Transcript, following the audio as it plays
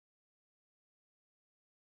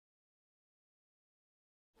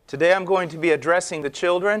Today I'm going to be addressing the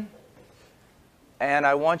children, and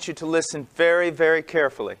I want you to listen very, very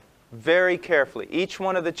carefully. Very carefully. Each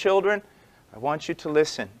one of the children, I want you to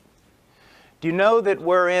listen. Do you know that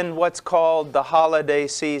we're in what's called the holiday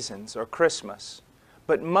seasons, or Christmas?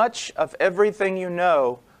 But much of everything you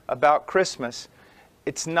know about Christmas,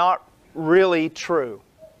 it's not really true.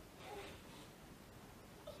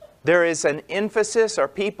 There is an emphasis, or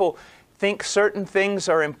people think certain things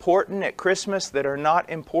are important at Christmas that are not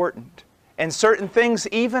important. And certain things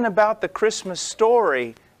even about the Christmas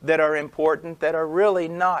story that are important that are really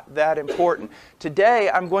not that important.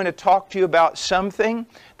 Today I'm going to talk to you about something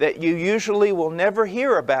that you usually will never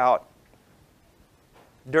hear about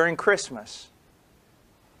during Christmas.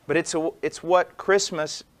 But it's what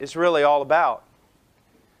Christmas is really all about.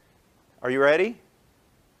 Are you ready?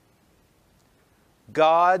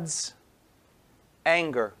 God's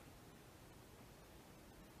anger.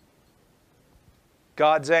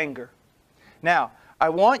 God's anger. Now, I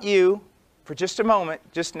want you, for just a moment,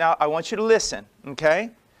 just now, I want you to listen, okay?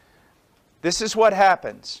 This is what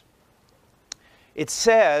happens. It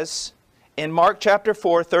says in Mark chapter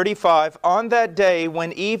 4, 35, "On that day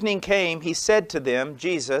when evening came, he said to them,"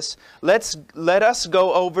 Jesus, let us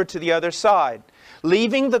go over to the other side.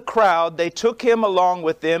 Leaving the crowd, they took him along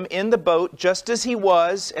with them in the boat, just as he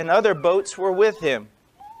was, and other boats were with him.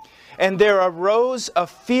 And there arose a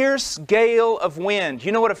fierce gale of wind.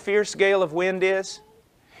 You know what a fierce gale of wind is?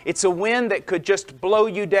 It's a wind that could just blow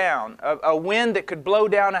you down. A wind that could blow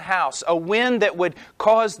down a house. A wind that would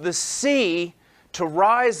cause the sea to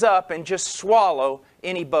rise up and just swallow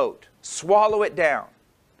any boat. Swallow it down.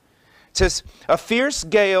 It says, a fierce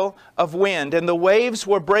gale of wind, and the waves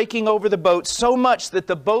were breaking over the boat so much that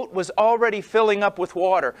the boat was already filling up with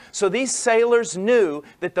water. So these sailors knew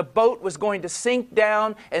that the boat was going to sink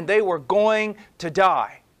down and they were going to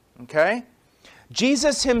die. Okay?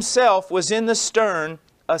 Jesus himself was in the stern,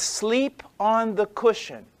 asleep on the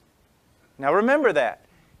cushion. Now remember that.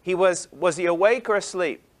 Was he awake or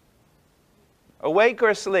asleep? Awake or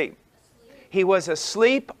asleep? He was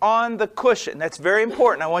asleep on the cushion. That's very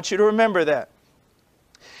important. I want you to remember that.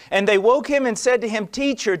 And they woke him and said to him,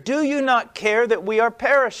 "Teacher, do you not care that we are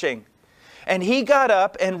perishing?" And he got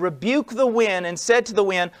up and rebuked the wind and said to the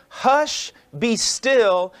wind, "Hush, be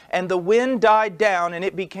still." And the wind died down and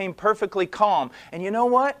it became perfectly calm. And you know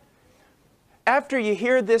what? After you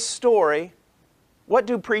hear this story, what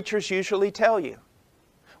do preachers usually tell you?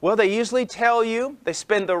 Well, they usually tell you, they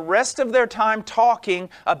spend the rest of their time talking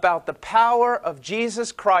about the power of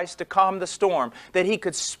Jesus Christ to calm the storm. That He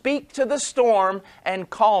could speak to the storm and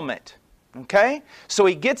calm it. Okay? So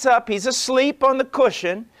he gets up, he's asleep on the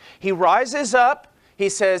cushion. He rises up, he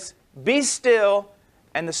says, "Be still,"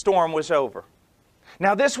 and the storm was over.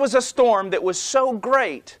 Now this was a storm that was so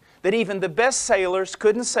great that even the best sailors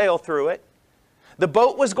couldn't sail through it. The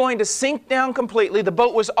boat was going to sink down completely. The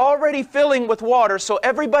boat was already filling with water, so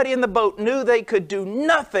everybody in the boat knew they could do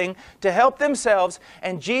nothing to help themselves.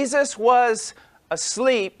 And Jesus was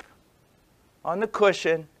asleep on the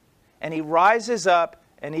cushion, and He rises up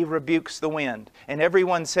and He rebukes the wind. And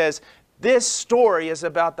everyone says, this story is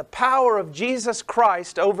about the power of Jesus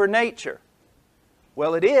Christ over nature.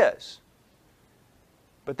 Well, it is.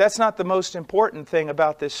 But that's not the most important thing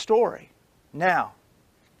about this story. Now,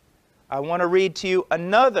 I want to read to you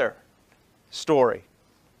another story.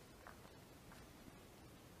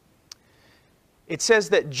 It says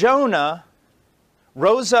that Jonah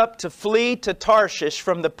rose up to flee to Tarshish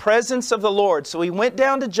from the presence of the Lord. So he went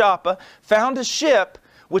down to Joppa, found a ship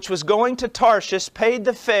which was going to Tarshish, paid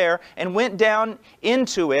the fare, and went down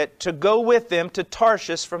into it to go with them to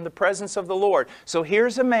Tarshish from the presence of the Lord. So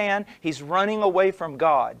here's a man, he's running away from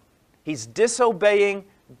God. He's disobeying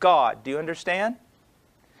God. Do you understand?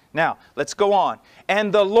 Now, let's go on.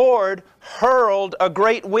 And the Lord hurled a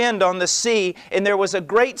great wind on the sea, and there was a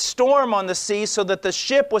great storm on the sea, so that the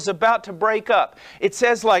ship was about to break up. It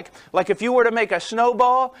says like if you were to make a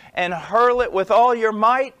snowball and hurl it with all your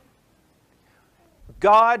might,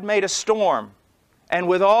 God made a storm. And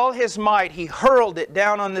with all His might, He hurled it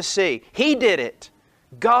down on the sea. He did it.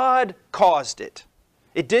 God caused it.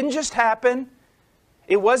 It didn't just happen.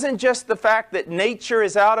 It wasn't just the fact that nature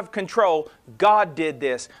is out of control. God did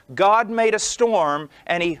this. God made a storm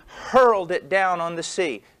and He hurled it down on the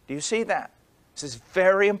sea. Do you see that? This is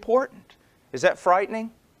very important. Is that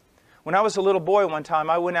frightening? When I was a little boy one time,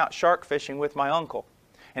 I went out shark fishing with my uncle.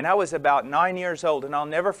 And I was about 9 years old, and I'll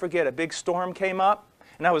never forget, a big storm came up.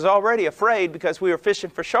 And I was already afraid because we were fishing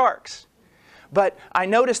for sharks. But I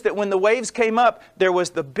noticed that when the waves came up, there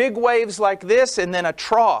was the big waves like this and then a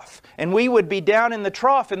trough. And we would be down in the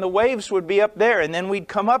trough and the waves would be up there. And then we'd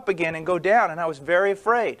come up again and go down. And I was very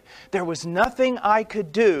afraid. There was nothing I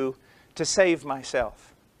could do to save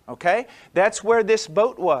myself. Okay? That's where this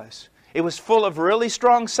boat was. It was full of really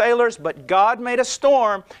strong sailors, but God made a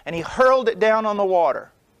storm and He hurled it down on the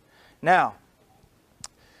water. Now,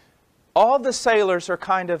 all the sailors are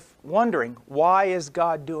kind of wondering, why is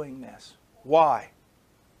God doing this? Why?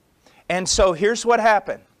 And so here's what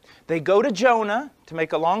happened. They go to Jonah, to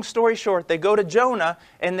make a long story short, they go to Jonah,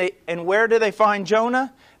 and where do they find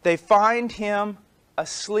Jonah? They find him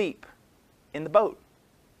asleep in the boat.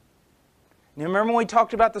 You remember when we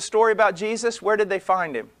talked about the story about Jesus? Where did they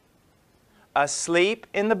find Him? Asleep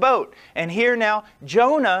in the boat. And here now,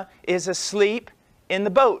 Jonah is asleep in the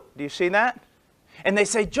boat. Do you see that? And they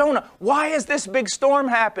say, Jonah, why is this big storm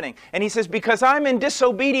happening? And he says, because I'm in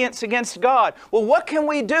disobedience against God. Well, what can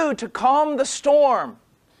we do to calm the storm?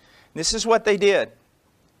 This is what they did.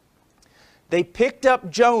 They picked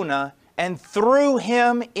up Jonah and threw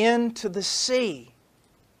him into the sea.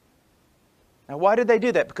 Now, why did they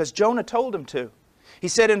do that? Because Jonah told them to. He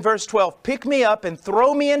said in verse 12, pick me up and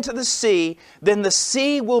throw me into the sea, then the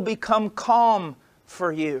sea will become calm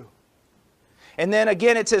for you. And then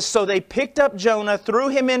again it says, so they picked up Jonah, threw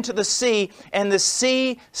him into the sea, and the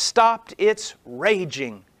sea stopped its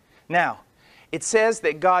raging. Now, it says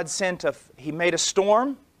that God He made a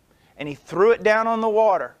storm, and He threw it down on the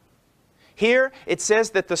water. Here, it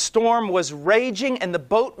says that the storm was raging, and the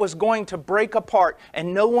boat was going to break apart,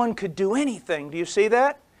 and no one could do anything. Do you see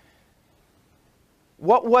that?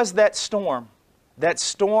 What was that storm? That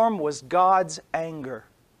storm was God's anger.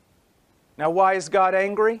 Now, why is God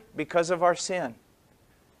angry? Because of our sin.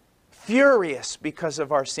 Furious because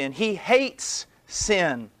of our sin. He hates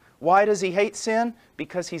sin. Why does He hate sin?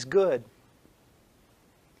 Because He's good.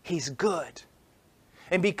 He's good.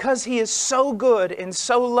 And because He is so good and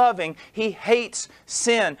so loving, He hates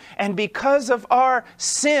sin. And because of our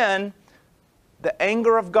sin, the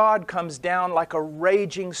anger of God comes down like a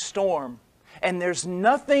raging storm. And there's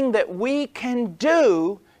nothing that we can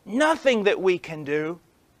do,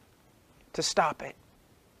 to stop it.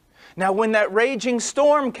 Now, when that raging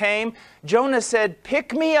storm came, Jonah said,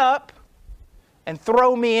 pick me up and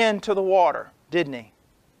throw me into the water, didn't he?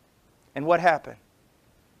 And what happened?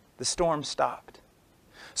 The storm stopped.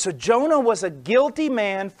 So Jonah was a guilty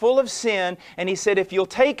man full of sin, and he said, if you'll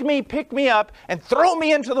take me, pick me up, and throw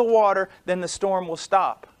me into the water, then the storm will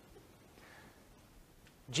stop.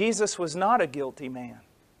 Jesus was not a guilty man.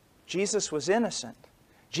 Jesus was innocent.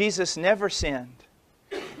 Jesus never sinned.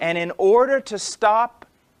 And in order to stop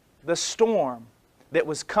the storm that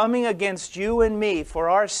was coming against you and me for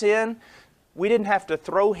our sin, we didn't have to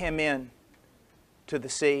throw Him in to the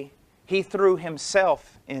sea. He threw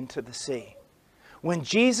Himself into the sea. When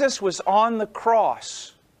Jesus was on the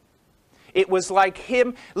cross, it was like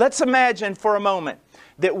Him. Let's imagine for a moment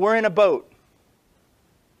that we're in a boat.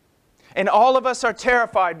 And all of us are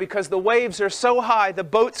terrified because the waves are so high, the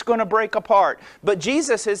boat's going to break apart. But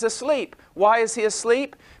Jesus is asleep. Why is He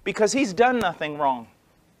asleep? Because He's done nothing wrong.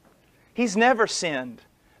 He's never sinned.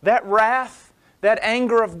 That wrath, that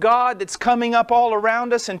anger of God that's coming up all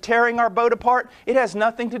around us and tearing our boat apart, it has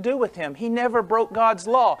nothing to do with Him. He never broke God's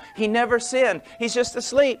law. He never sinned. He's just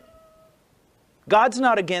asleep. God's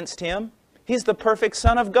not against Him. He's the perfect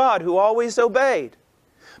Son of God who always obeyed.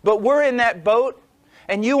 But we're in that boat,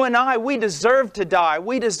 and you and I, we deserve to die.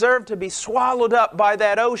 We deserve to be swallowed up by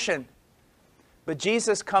that ocean. But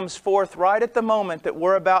Jesus comes forth right at the moment that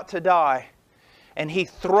we're about to die, and He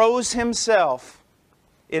throws Himself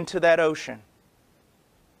into that ocean.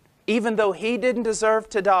 Even though He didn't deserve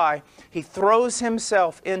to die, He throws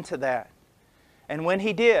Himself into that. And when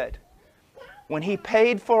He did, when He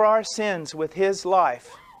paid for our sins with His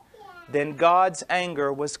life, then God's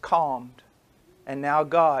anger was calmed. And now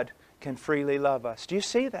God can freely love us. Do you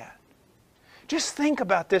see that? Just think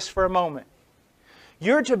about this for a moment.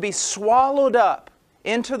 You're to be swallowed up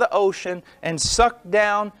into the ocean and sucked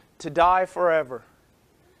down to die forever.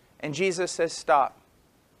 And Jesus says, stop.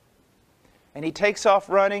 And He takes off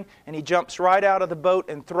running, and He jumps right out of the boat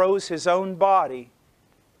and throws His own body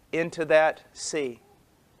into that sea.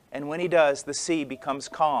 And when He does, the sea becomes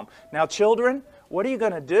calm. Now, children, what are you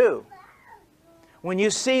going to do when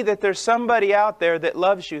you see that there's somebody out there that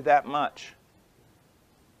loves you that much,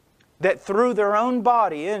 that threw their own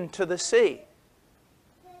body into the sea?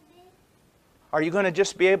 Are you going to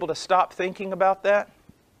just be able to stop thinking about that?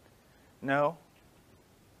 No.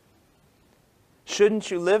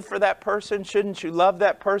 Shouldn't you live for that person? Shouldn't you love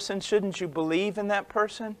that person? Shouldn't you believe in that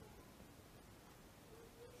person?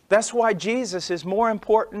 That's why Jesus is more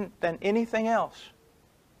important than anything else.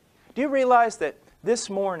 Do you realize that this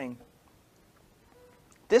morning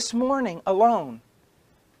alone,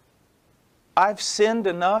 I've sinned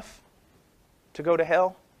enough to go to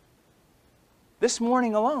hell? This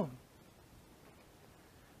morning alone.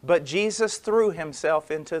 But Jesus threw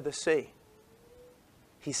Himself into the sea.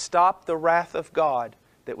 He stopped the wrath of God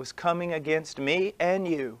that was coming against me and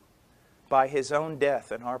you by His own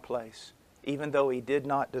death in our place, even though He did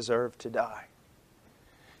not deserve to die.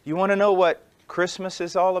 You want to know what Christmas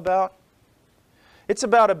is all about? It's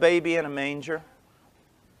about a baby in a manger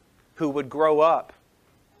who would grow up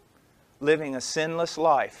living a sinless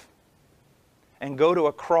life and go to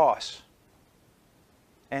a cross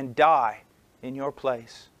and die in your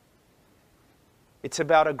place. It's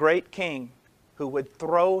about a great king who would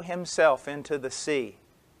throw himself into the sea,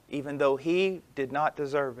 even though he did not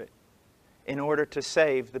deserve it, in order to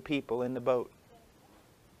save the people in the boat.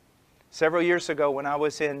 Several years ago when I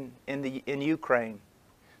was in Ukraine,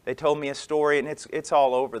 they told me a story, and it's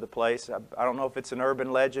all over the place. I don't know if it's an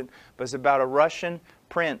urban legend, but it's about a Russian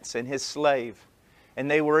prince and his slave. And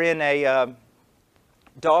they were in a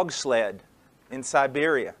dog sled in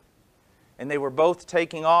Siberia. And they were both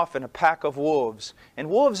taking off in a pack of wolves. And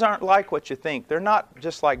wolves aren't like what you think. They're not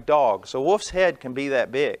just like dogs. A wolf's head can be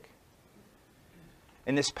that big.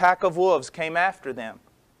 And this pack of wolves came after them.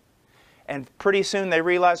 And pretty soon they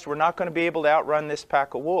realized, we're not going to be able to outrun this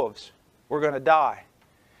pack of wolves. We're going to die.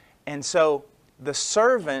 And so the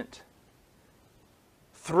servant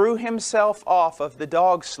threw himself off of the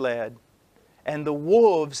dog sled, and the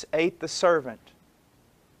wolves ate the servant.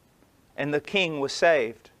 And the king was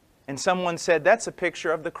saved. And someone said, that's a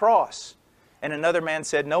picture of the cross. And another man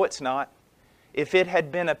said, no, it's not. If it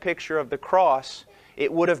had been a picture of the cross,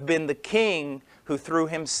 it would have been the king who threw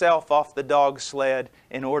himself off the dog sled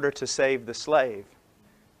in order to save the slave.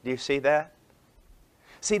 Do you see that?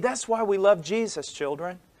 See, that's why we love Jesus,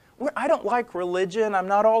 children. I don't like religion. I'm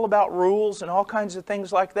not all about rules and all kinds of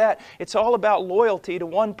things like that. It's all about loyalty to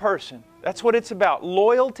one person. That's what it's about.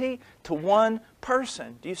 Loyalty to one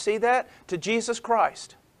person. Do you see that? To Jesus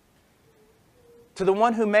Christ. To the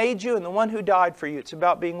one who made you and the one who died for you. It's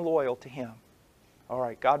about being loyal to Him. All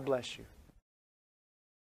right. God bless you.